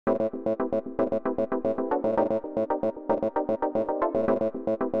Over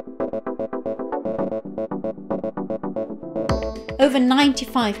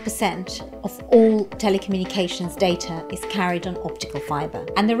 95% of all telecommunications data is carried on optical fibre,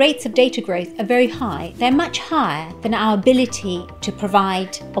 and the rates of data growth are very high. They're much higher than our ability to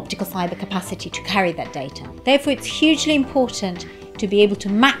provide optical fibre capacity to carry that data. Therefore, it's hugely important to be able to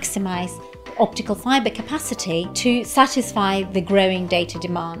maximise optical fibre capacity to satisfy the growing data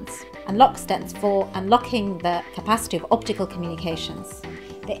demands. UNLOC stands for Unlocking the Capacity of Optical Communications.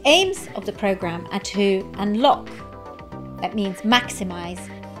 The aims of the programme are to unlock, that means maximise,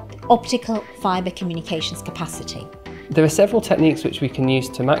 optical fibre communications capacity. There are several techniques which we can use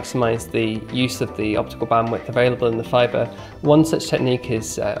to maximise the use of the optical bandwidth available in the fibre. One such technique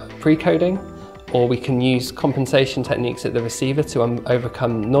is pre-coding, or we can use compensation techniques at the receiver to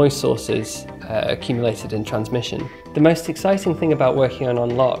overcome noise sources accumulated in transmission. The most exciting thing about working on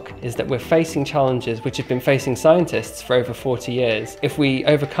UNLOC is that we're facing challenges which have been facing scientists for over 40 years. If we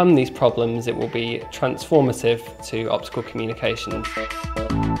overcome these problems, it will be transformative to optical communications.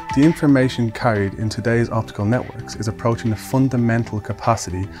 The information carried in today's optical networks is approaching the fundamental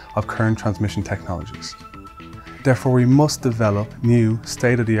capacity of current transmission technologies. Therefore, we must develop new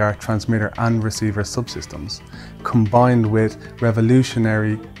state-of-the-art transmitter and receiver subsystems, combined with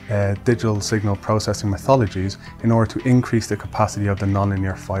revolutionary digital signal processing methodologies in order to increase the capacity of the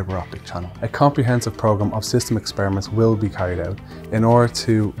nonlinear fibre optic channel. A comprehensive programme of system experiments will be carried out in order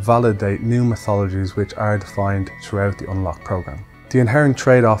to validate new methodologies which are defined throughout the UNLOC programme. The inherent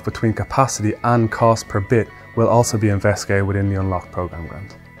trade-off between capacity and cost per bit will also be investigated within the UNLOC programme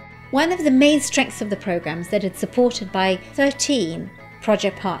grant. One of the main strengths of the programme is that it's supported by 13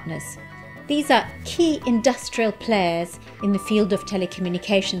 project partners. These are key industrial players in the field of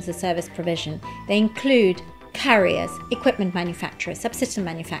telecommunications and service provision. They include carriers, equipment manufacturers, subsystem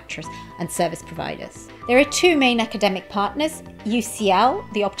manufacturers, and service providers. There are two main academic partners,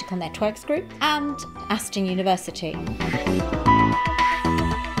 UCL, the Optical Networks Group, and Aston University.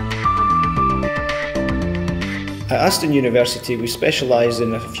 At Aston University, we specialise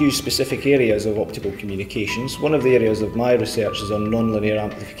in a few specific areas of optical communications. One of the areas of my research is on nonlinear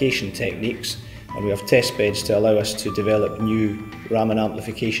amplification techniques, and we have test beds to allow us to develop new Raman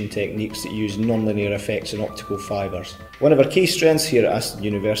amplification techniques that use nonlinear effects in optical fibres. One of our key strengths here at Aston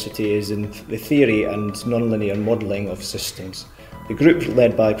University is in the theory and nonlinear modelling of systems. The group,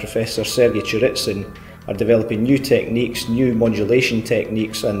 led by Professor Sergei Chiritsyn, are developing new techniques, new modulation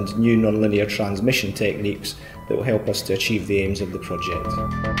techniques and new nonlinear transmission techniques that will help us to achieve the aims of the project.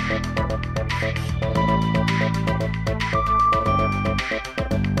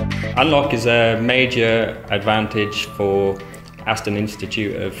 UNLOC is a major advantage for Aston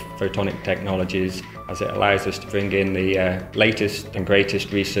Institute of Photonic Technologies, as it allows us to bring in the latest and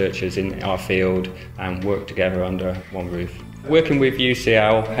greatest researchers in our field and work together under one roof. Working with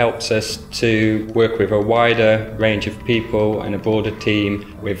UCL helps us to work with a wider range of people and a broader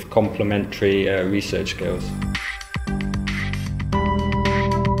team with complementary research skills.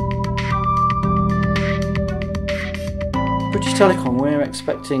 British Telecom, we're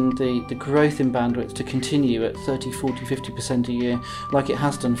expecting the growth in bandwidth to continue at 30, 40, 50% a year, like it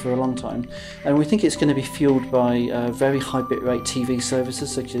has done for a long time. And we think it's going to be fueled by very high bitrate TV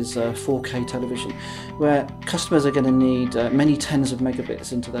services such as 4K television, where customers are going to need many tens of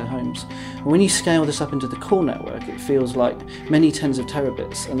megabits into their homes. And when you scale this up into the core network, it feels like many tens of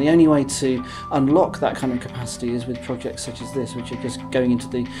terabits. And the only way to unlock that kind of capacity is with projects such as this, which are just going into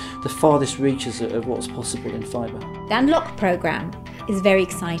the farthest reaches of what's possible in fibre. The UNLOC programme is very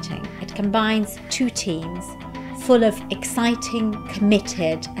exciting. It combines two teams full of exciting,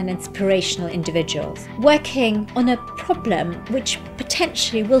 committed and inspirational individuals working on a problem which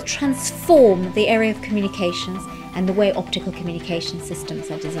potentially will transform the area of communications and the way optical communication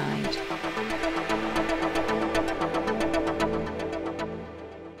systems are designed.